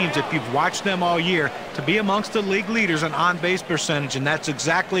two teams, if you've watched them all year, to be amongst the league leaders in on-base percentage, and that's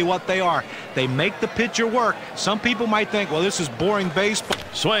exactly what they are. They make the pitcher work. Some people might think, well, this is boring baseball.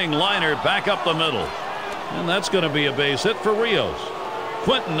 Swing, liner, back up the middle. And that's going to be a base hit for Rios.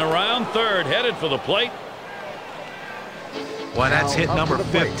 Quinton around third, headed for the plate. Well, that's hit number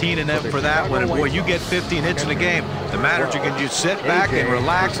 15 in them for that one. And boy, you get 15 hits in a game. The manager can just sit back and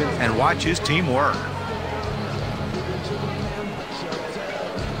relax and watch his team work.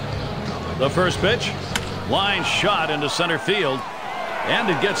 The first pitch, line shot into center field, and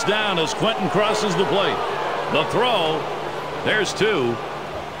it gets down as Quinton crosses the plate. The throw, there's 2.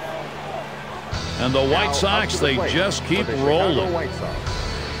 And the White Sox, they just keep rolling. White Sox,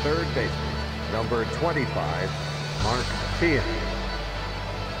 third baseman, number 25, Mark Teahen.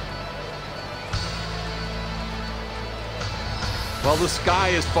 Well, the sky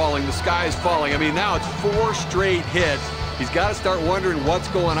is falling. The sky is falling. I mean, now it's 4 straight hits. He's got to start wondering what's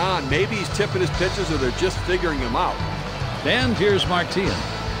going on. Maybe he's tipping his pitches or they're just figuring him out. And here's Mark Teahen.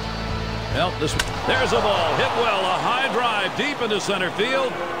 Well, there's a ball. Hit well. A high drive deep into center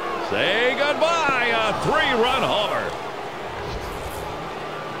field. Say goodbye. A 3-run homer.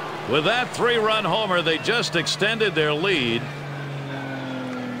 With that 3-run homer, they just extended their lead.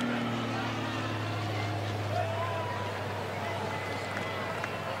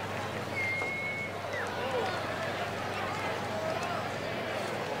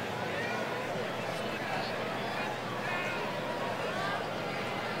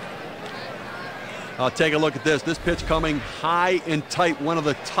 Take a look at this. This pitch coming high and tight. One of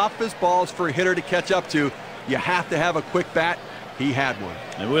the toughest balls for a hitter to catch up to. You have to have a quick bat. He had one.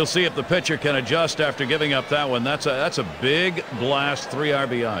 And we'll see if the pitcher can adjust after giving up that one. That's a big blast. 3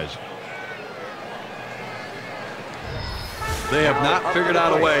 RBIs. They have not figured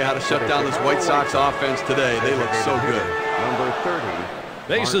out a way how to shut down this White Sox offense today. They look so good. Number 30.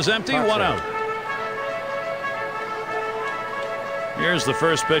 Base is empty, one out. Here's the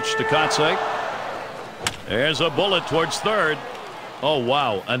first pitch to Kotsay. There's a bullet towards third. Oh,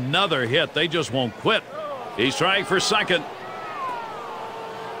 wow. Another hit. They just won't quit. He's trying for second.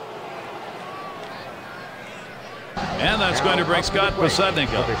 And that's going to bring Scott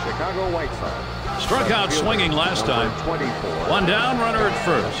Posednik up. The Chicago White Sox. Struck out swinging last time. 24. One down, runner at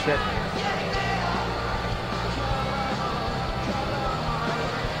first.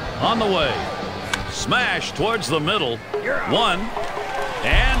 On the way. Smash towards the middle. 1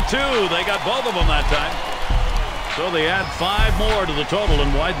 and 2. They got both of them that time. So they add 5 more to the total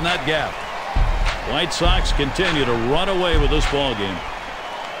and widen that gap. White Sox continue to run away with this ball game.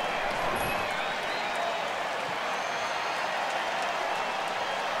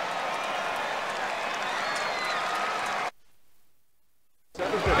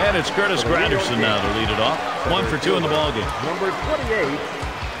 And it's Curtis Granderson now to lead it off. 1 for 2 in the ball game. Number 28,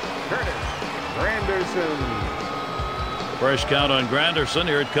 Curtis Granderson. Fresh count on Granderson.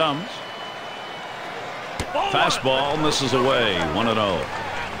 Here it comes. Fastball misses away. 1-0.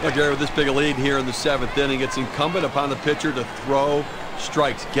 Well, Gary, with this big a lead here in the 7th inning, it's incumbent upon the pitcher to throw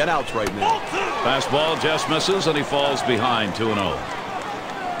strikes, get outs right now. Fastball just misses and he falls behind. 2-0.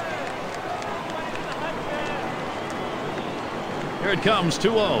 Here it comes.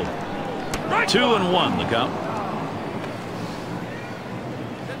 2-0. 2-1 the count.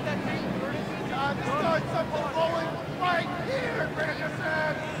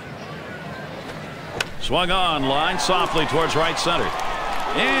 Swung on, line softly towards right center.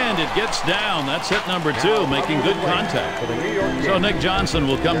 And it gets down. That's hit number 2, making good contact. So Nick Johnson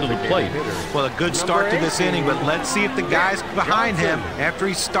will come to the plate. Well, a good start to this inning, but let's see if the guys behind him, after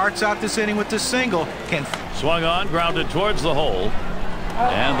he starts out this inning with the single, can... Swung on, grounded towards the hole.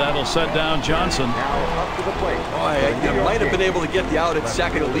 And that'll set down Johnson. Boy, you might have been able to get the out at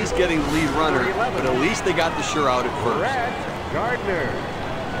second, at least getting the lead runner, but at least they got the sure out at first. Gardner.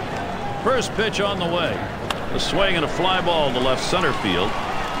 First pitch on the way. A swing and a fly ball to left center field.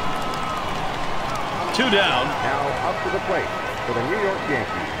 2 down. Now up to the plate for the New York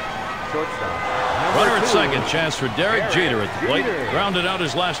Yankees. Shortstop. Runner at second. Chance for Derek Jeter at the plate. Grounded out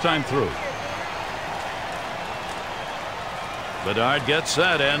his last time through. Bedard gets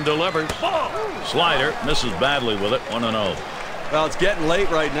set and delivers. Slider misses badly with it. 1-0. Well, it's getting late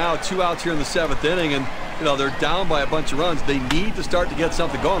right now. 2 outs here in the 7th inning, and you know they're down by a bunch of runs. They need to start to get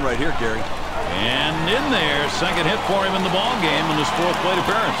something going right here, Gary. And in there, second hit for him in the ball game in his 4th plate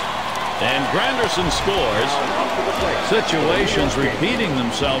appearance. And Granderson scores. Situations repeating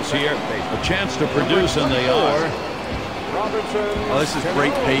themselves here. A chance to produce, and they are. Oh, this is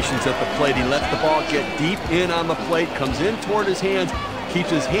great patience at the plate. He lets the ball get deep in on the plate, comes in toward his hands, keeps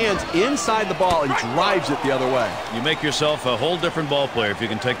his hands inside the ball, and drives it the other way. You make yourself a whole different ball player if you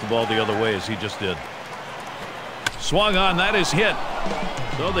can take the ball the other way, as he just did. Swung on, that is hit.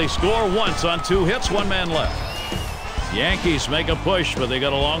 So they score once on 2 hits, 1 man left. Yankees make a push, but they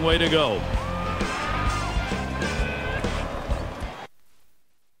got a long way to go.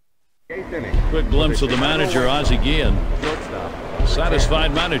 Quick glimpse of the manager, Ozzie Guillen.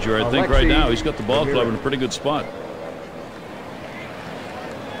 Satisfied manager, I think, right now. He's got the ball club in a pretty good spot.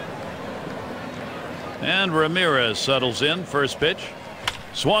 And Ramirez settles in. First pitch.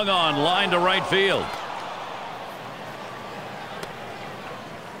 Swung on, line to right field.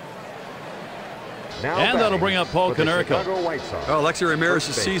 And that'll bring up Paul Konerko. Oh, Alexi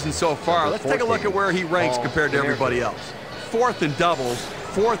Ramirez's season so far. Let's take a look at where he ranks compared to everybody else. 4th in doubles,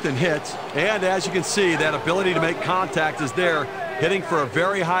 4th in hits, and as you can see, that ability to make contact is there, hitting for a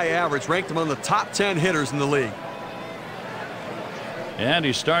very high average, ranked among the top 10 hitters in the league. And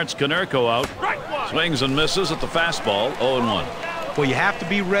he starts Konerko out. Swings and misses at the fastball. 0-1. Well, you have to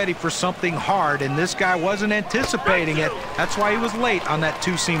be ready for something hard, and this guy wasn't anticipating it. That's why he was late on that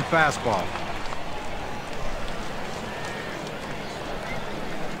 2-seam fastball.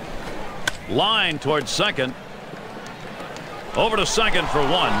 Line towards second. Over to second for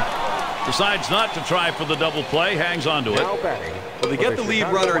 1. Decides not to try for the double play. Hangs on to it. Well, they get the lead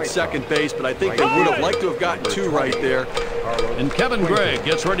runner at second base, but I think they would have liked to have gotten 2 right there. And Kevin Gregg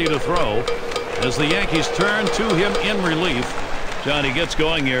gets ready to throw as the Yankees turn to him in relief. Johnny gets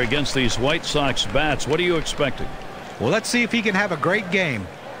going here against these White Sox bats. What are you expecting? Well, let's see if he can have a great game.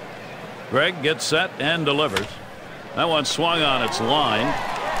 Gregg gets set and delivers. That one swung on its line.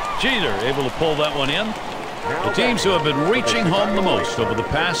 Jeter able to pull that one in. The teams who have been reaching home the most over the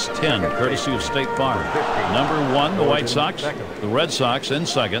past 10, courtesy of State Farm. Number 1, the White Sox. The Red Sox in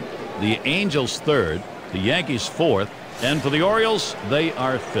second. The Angels 3rd. The Yankees 4th. And for the Orioles, they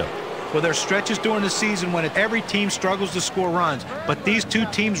are 5th. Well, there's stretches during the season when every team struggles to score runs. But these two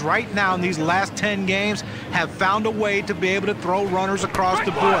teams right now in these last 10 games have found a way to be able to throw runners across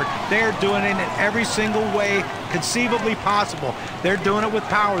the board. They're doing it in every single way conceivably possible. They're doing it with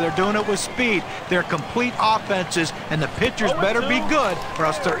power. They're doing it with speed. They're complete offenses, and the pitchers better be good or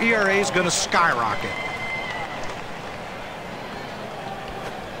else their ERA is going to skyrocket.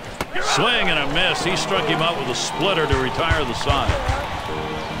 Swing and a miss. He struck him out with a splitter to retire the side.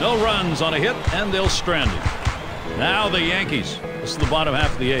 No runs on a hit, and they'll strand him. Now the Yankees. This is the bottom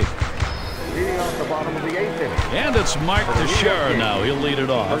half of the eighth. Leading off the bottom of the eighth inning. And it's Mark Teixeira now. He'll lead it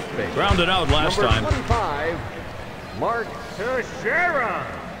off. Grounded out last time. Number 25, Mark Teixeira.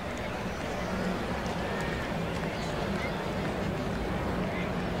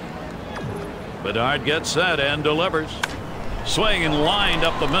 Bedard gets set and delivers. Swing and lined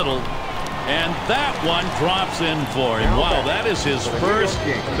up the middle. And that one drops in for him. Wow, that is his first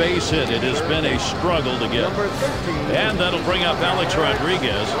base hit. It has been a struggle to get. And that'll bring up Alex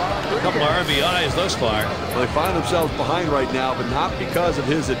Rodriguez. A couple of RBIs thus far. Well, they find themselves behind right now, but not because of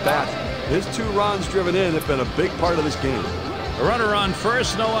his at-bat. His 2 runs driven in have been a big part of this game. A runner on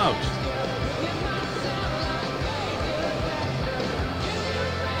first, no outs.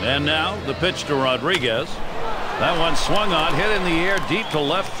 And now the pitch to Rodriguez. That one swung on, hit in the air deep to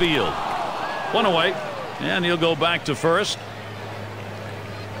left field. One away, and he'll go back to first.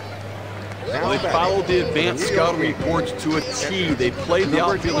 Well, they followed the advanced scouting reports to a T. They played the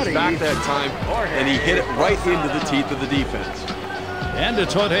outfielders back that time, and he hit it right into the teeth of the defense. And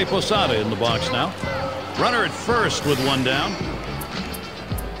it's Jorge Posada in the box now. Runner at first with one down.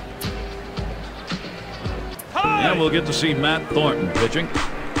 And we'll get to see Matt Thornton pitching.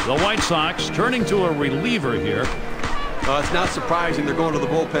 The White Sox turning to a reliever here. It's not surprising they're going to the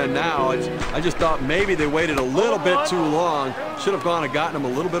bullpen now. I just thought maybe they waited a little bit too long. Should have gone and gotten him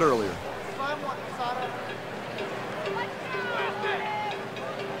a little bit earlier.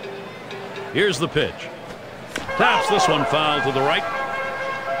 Here's the pitch. Taps this one foul to the right.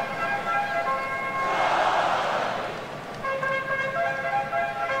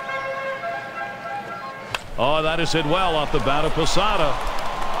 Oh, that is hit well off the bat of Posada.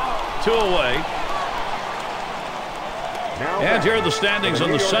 2 away. And here are the standings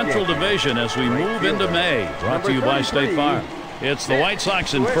in the Central Division as we move into May. Brought to you by State Farm. It's the White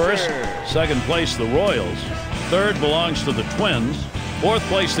Sox in first. Second place, the Royals. Third belongs to the Twins. Fourth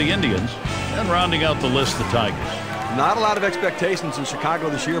place, the Indians. And rounding out the list, the Tigers. Not a lot of expectations in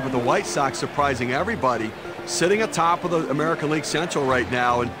Chicago this year, but the White Sox surprising everybody, sitting atop of the American League Central right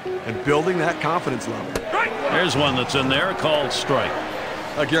now and building that confidence level. There's one that's in there, called strike.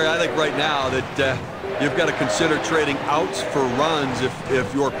 Gary, I think right now that you've got to consider trading outs for runs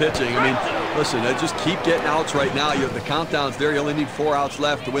if you're pitching. I mean, listen, just keep getting outs right now. You have the countdowns there. You only need 4 outs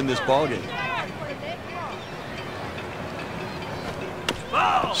left to win this ball game.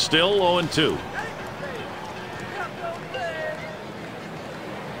 Still 0-2.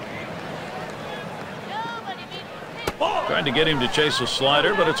 Trying to get him to chase a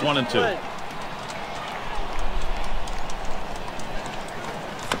slider, but it's 1-2.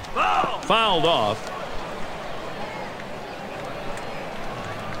 Fouled off.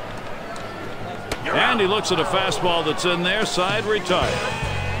 And he looks at a fastball that's in there. Side retired.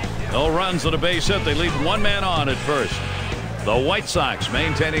 No runs on a base hit. They leave 1 man on at first. The White Sox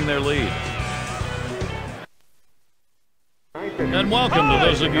maintaining their lead. And welcome to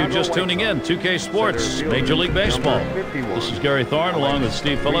those of you just tuning in. 2K Sports, Major League Baseball. This is Gary Thorne along with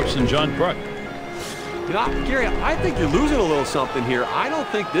Steve Phillips and John Crook. You know, Gary, I think you're losing a little something here. I don't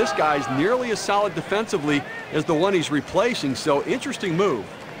think this guy's nearly as solid defensively as the one he's replacing, so interesting move.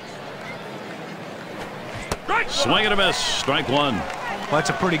 Swing and a miss. Strike 1. Well, that's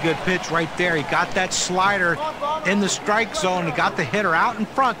a pretty good pitch right there. He got that slider in the strike zone. He got the hitter out in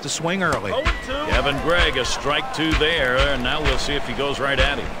front to swing early. Kevin Gregg, a strike 2 there, and now we'll see if he goes right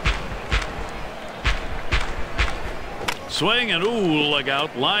at him. Swing and ooh, look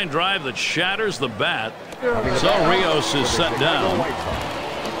out. Line drive that shatters the bat. So Rios is set down.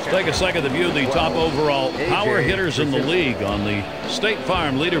 Let's take a second to view the top overall power hitters in the league on the State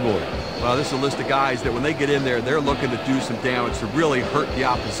Farm leaderboard. Well, this is a list of guys that when they get in there, they're looking to do some damage to really hurt the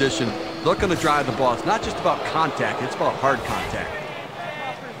opposition, looking to drive the ball. It's not just about contact, it's about hard contact.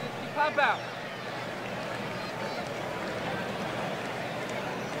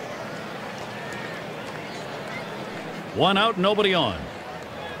 One out, nobody on.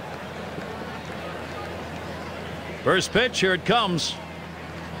 First pitch, here it comes.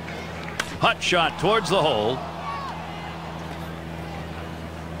 Hot shot towards the hole.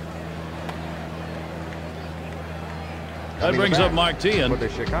 That brings up Mark Tian.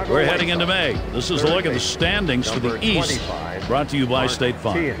 We're heading into May. This is a look at the standings for the East, brought to you by State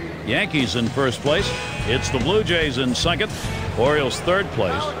Farm. Yankees in first place. It's the Blue Jays in second. Orioles third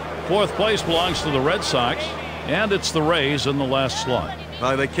place. Fourth place belongs to the Red Sox. And it's the Rays in the last slot.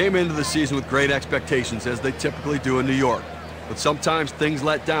 They came into the season with great expectations, as they typically do in New York. But sometimes things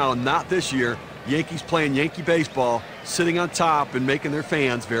let down. Not this year. Yankees playing Yankee baseball, sitting on top and making their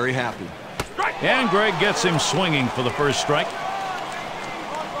fans very happy. And Greg gets him swinging for the first strike.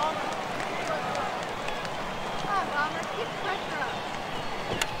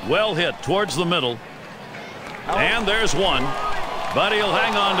 Well hit towards the middle. And there's one. But he'll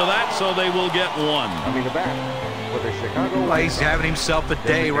hang on to that, so they will get one. Coming to bat for the Chicago White He's Sox. having himself a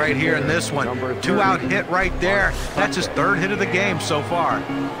day right here in this one. 2-out hit right there. That's his third hit of the game so far.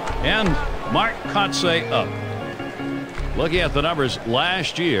 And Mark Kotsay up. Looking at the numbers,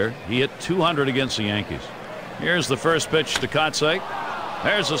 last year he hit 200 against the Yankees. Here's the first pitch to Kotsay.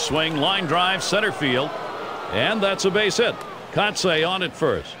 There's a swing, line drive, center field. And that's a base hit. Kotsay on at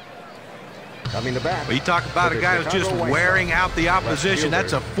first. Coming to bat. Well, you talk about a guy who's just wearing out the opposition.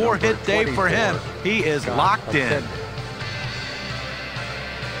 That's a 4-hit day for him. He is locked in.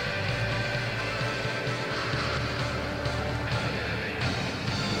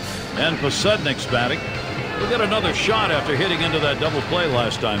 And Posednik's batting. He'll get another shot after hitting into that double play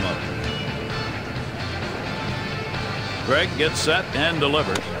last time up. Greg gets set and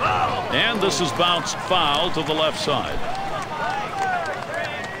delivers. And this is bounced foul to the left side.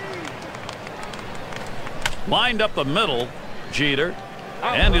 Lined up the middle, Jeter.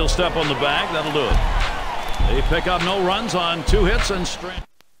 And he'll step on the bag. That'll do it. They pick up no runs on 2 hits and strand.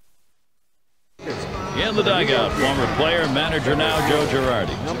 In the dugout, former player, manager now, Joe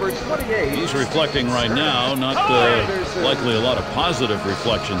Girardi. Number 28. He's reflecting right now. Not likely a lot of positive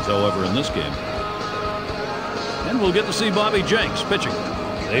reflections, however, in this game. And we'll get to see Bobby Jenks pitching.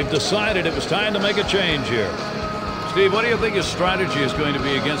 They've decided it was time to make a change here. Steve, what do you think his strategy is going to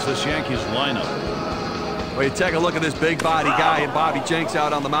be against this Yankees lineup? Well, you take a look at this big body guy and Bobby Jenks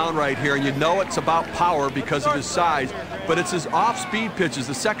out on the mound right here, and you know it's about power because of his size, but it's his off-speed pitches,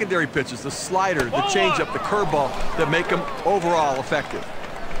 the secondary pitches, the slider, the changeup, the curveball that make him overall effective.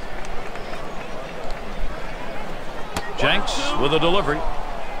 Jenks with a delivery.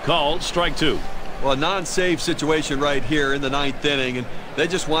 Called strike 2. Well, a non-save situation right here in the 9th inning, and they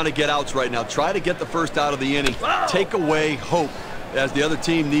just want to get outs right now. Try to get the first out of the inning. Take away hope as the other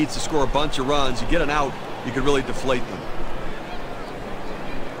team needs to score a bunch of runs. You get an out, you could really deflate them.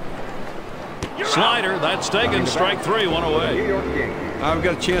 Slider, that's taken. Strike 3, one away. I've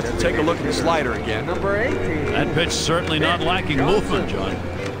got a chance to take a look at the slider again. Number 18. That pitch certainly not lacking movement, John.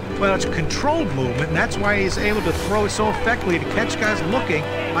 Well, it's controlled movement, and that's why he's able to throw it so effectively to catch guys looking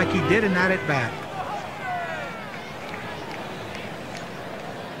like he did in that at-bat.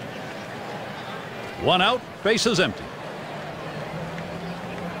 One out, bases empty.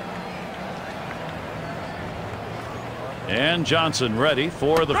 And Johnson ready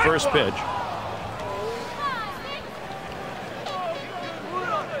for the first pitch.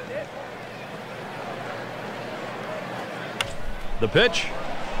 The pitch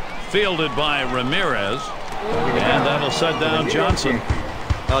fielded by Ramirez, and that'll set down Johnson.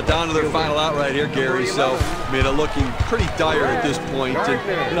 Down to their final out right here, Gary. So, I mean, they're looking pretty dire at this point.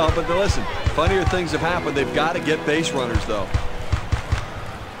 And, you know, but listen, funnier things have happened. They've got to get base runners, though.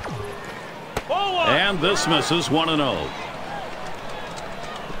 And this misses 1-0.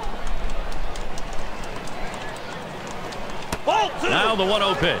 Now the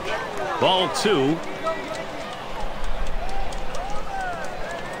 1-0 pitch. Ball 2.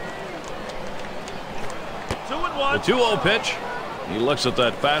 The 2-0 pitch. He looks at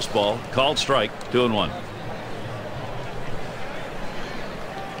that fastball. Called strike. 2-1.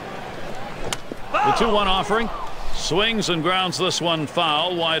 The 2-1 offering. Swings and grounds this one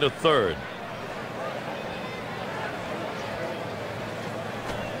foul wide of third.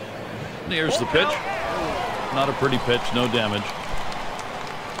 And here's the pitch. Not a pretty pitch. No damage.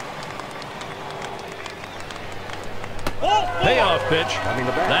 Payoff pitch.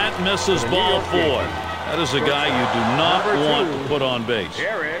 That misses ball 4. That is a guy you do not want to put on base.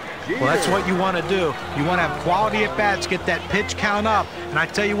 Well, that's what you want to do. You want to have quality at bats, get that pitch count up. And I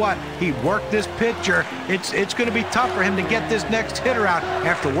tell you what, he worked this pitcher. It's going to be tough for him to get this next hitter out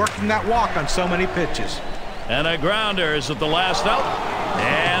after working that walk on so many pitches. And a grounder is at the last out.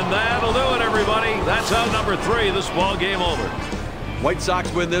 And that'll do it, everybody. That's out number 3. This ball game over. White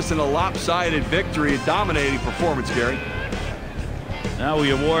Sox win this in a lopsided victory, a dominating performance, Gary. Now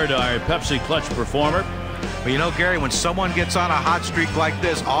we award our Pepsi Clutch performer. But you know, Gary, when someone gets on a hot streak like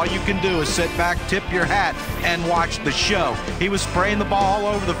this, all you can do is sit back, tip your hat, and watch the show. He was spraying the ball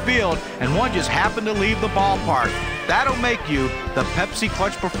all over the field, and one just happened to leave the ballpark. That'll make you the Pepsi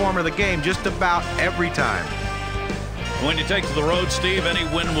Clutch Performer of the game just about every time. When you take to the road, Steve, any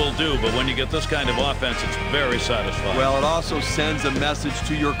win will do, but when you get this kind of offense, it's very satisfying. Well, it also sends a message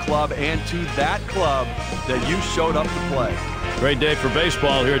to your club and to that club that you showed up to play. Great day for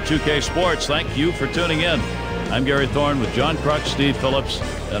baseball here at 2K Sports. Thank you for tuning in. I'm Gary Thorne with John Crutch, Steve Phillips,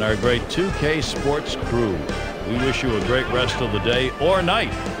 and our great 2K Sports crew. We wish you a great rest of the day or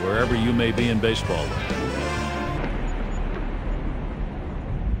night, wherever you may be in baseball.